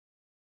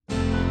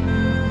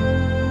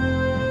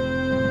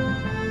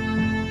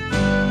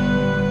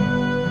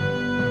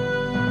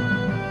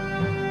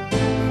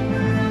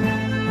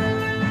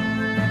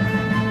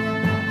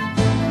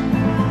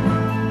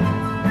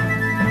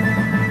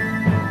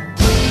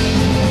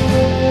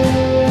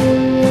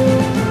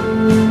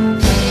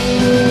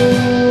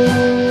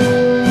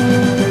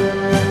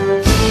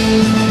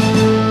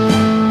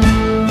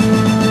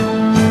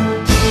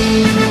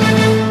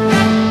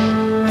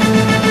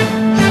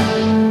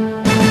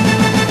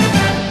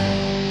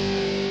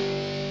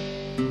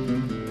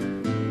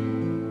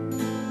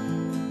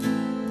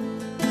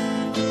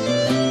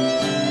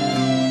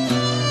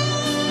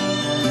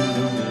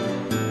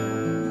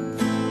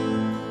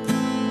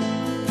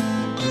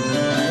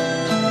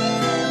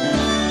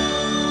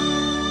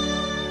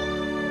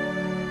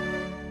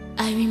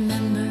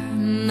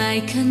my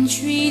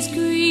country's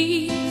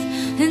grief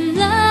and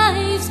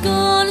life's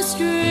gone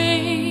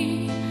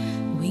astray,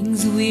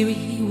 wings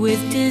weary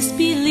with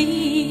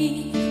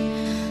disbelief,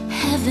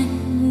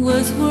 heaven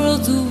was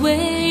worlds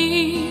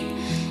away.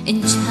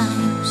 In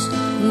times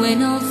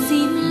when all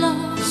seemed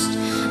lost,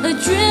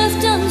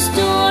 adrift on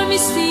stormy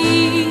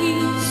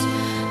seas,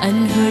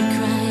 unheard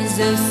cries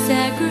of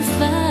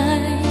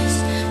sacrifice,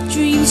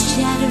 dreams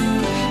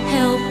shattered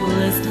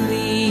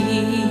helplessly.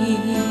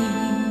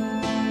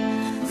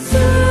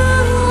 Through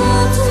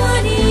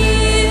 20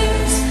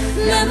 years,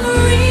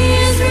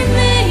 memories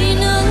remain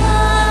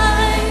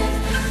alive.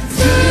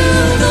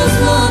 Through those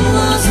long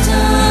lost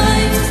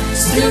times,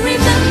 still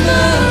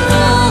remember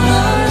all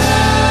our lives.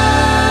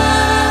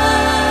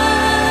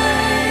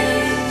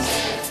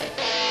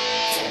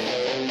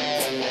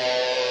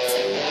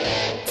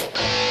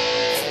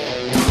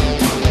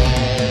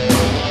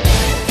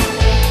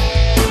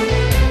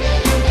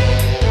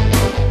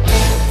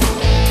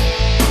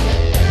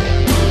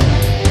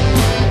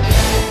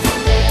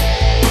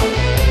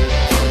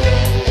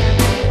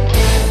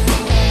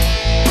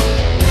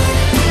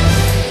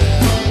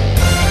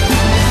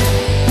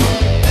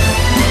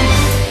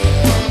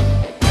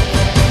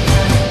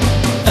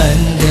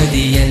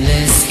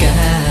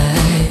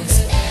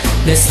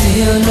 There's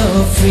still no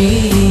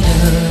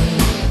freedom,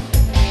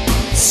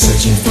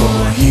 searching for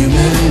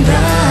human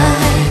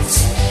rights.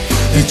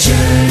 The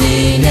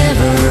journey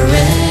never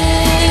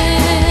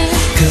ends,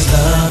 'cause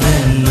love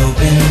and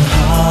open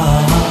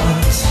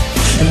hearts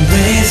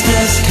embraced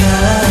us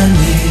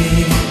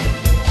kindly,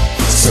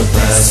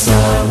 suppressed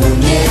our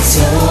wounded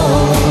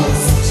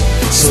souls.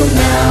 So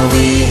now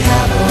we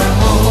have